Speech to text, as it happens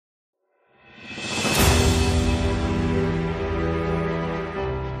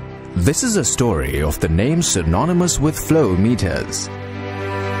This is a story of the name synonymous with flow meters.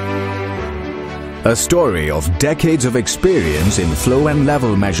 A story of decades of experience in flow and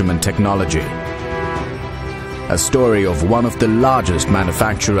level measurement technology. A story of one of the largest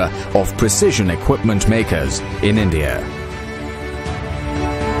manufacturer of precision equipment makers in India.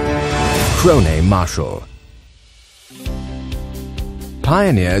 Krohne Marshall.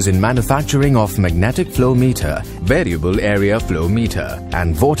 Pioneers in manufacturing of magnetic flow meter, variable area flow meter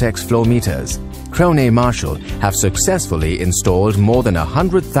and vortex flow meters, Krohne Marshall have successfully installed more than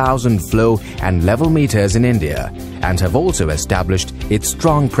 100,000 flow and level meters in India and have also established its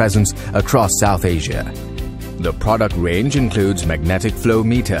strong presence across South Asia. The product range includes magnetic flow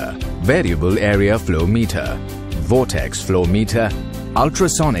meter, variable area flow meter, vortex flow meter,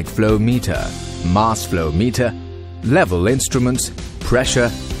 ultrasonic flow meter, mass flow meter, level instruments,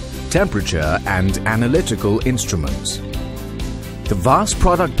 pressure, temperature and analytical instruments. The vast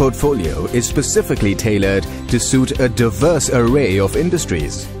product portfolio is specifically tailored to suit a diverse array of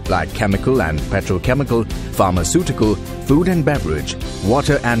industries like chemical and petrochemical, pharmaceutical, food and beverage,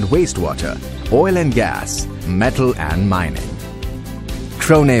 water and wastewater, oil and gas, metal and mining.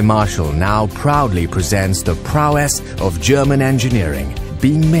 Krohne Marshall now proudly presents the prowess of German engineering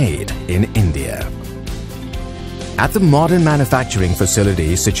being made in India. At the modern manufacturing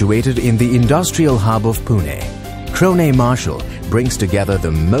facility situated in the industrial hub of Pune, Krohne Marshall brings together the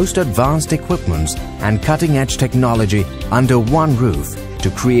most advanced equipments and cutting-edge technology under one roof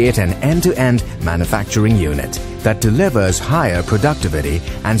to create an end-to-end manufacturing unit that delivers higher productivity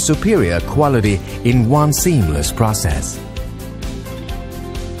and superior quality in one seamless process.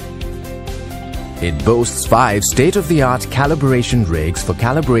 It boasts 5 state-of-the-art calibration rigs for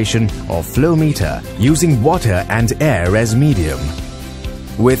calibration of flow meter using water and air as medium,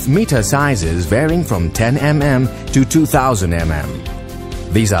 with meter sizes varying from 10 mm to 2000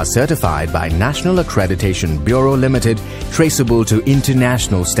 mm. These are certified by National Accreditation Bureau Limited, traceable to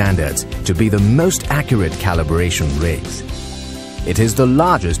international standards to be the most accurate calibration rigs. It is the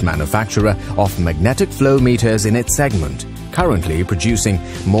largest manufacturer of magnetic flow meters in its segment, currently producing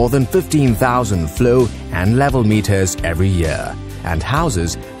more than 15,000 flow and level meters every year, and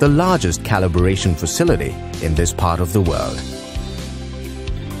houses the largest calibration facility in this part of the world.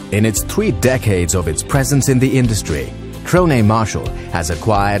 In its 3 decades of its presence in the industry, Krohne Marshall has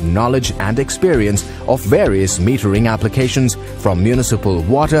acquired knowledge and experience of various metering applications, from municipal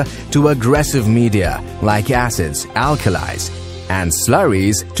water to aggressive media like acids, alkalis, and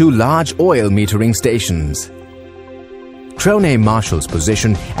slurries to large oil metering stations. Krohne Marshall's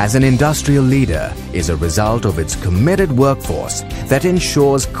position as an industrial leader is a result of its committed workforce that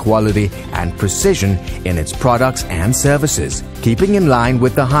ensures quality and precision in its products and services, keeping in line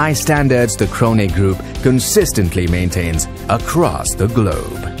with the high standards the Krohne Group consistently maintains across the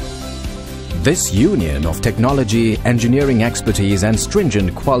globe. This union of technology, engineering expertise and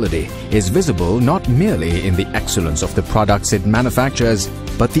stringent quality is visible not merely in the excellence of the products it manufactures,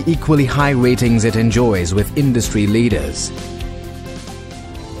 but the equally high ratings it enjoys with industry leaders.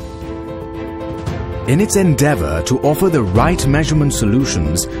 In its endeavor to offer the right measurement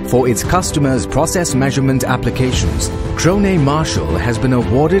solutions for its customers' process measurement applications, Krohne Marshall has been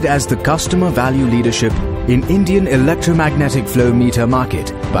awarded as the Customer Value Leadership in Indian Electromagnetic Flow Meter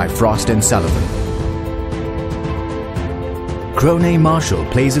Market by Frost & Sullivan. Krohne Marshall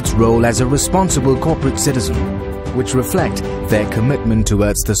plays its role as a responsible corporate citizen, which reflect their commitment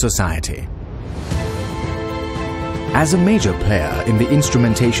towards the society. As a major player in the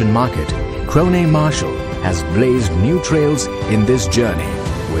instrumentation market, Krohne Marshall has blazed new trails in this journey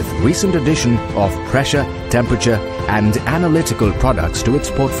with recent addition of pressure, temperature and analytical products to its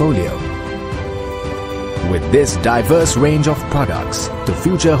portfolio. With this diverse range of products, the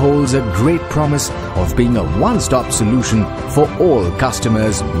future holds a great promise of being a one-stop solution for all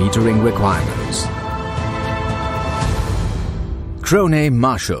customers' metering requirements. Krohne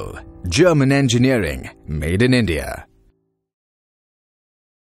Marshall, German engineering made in India.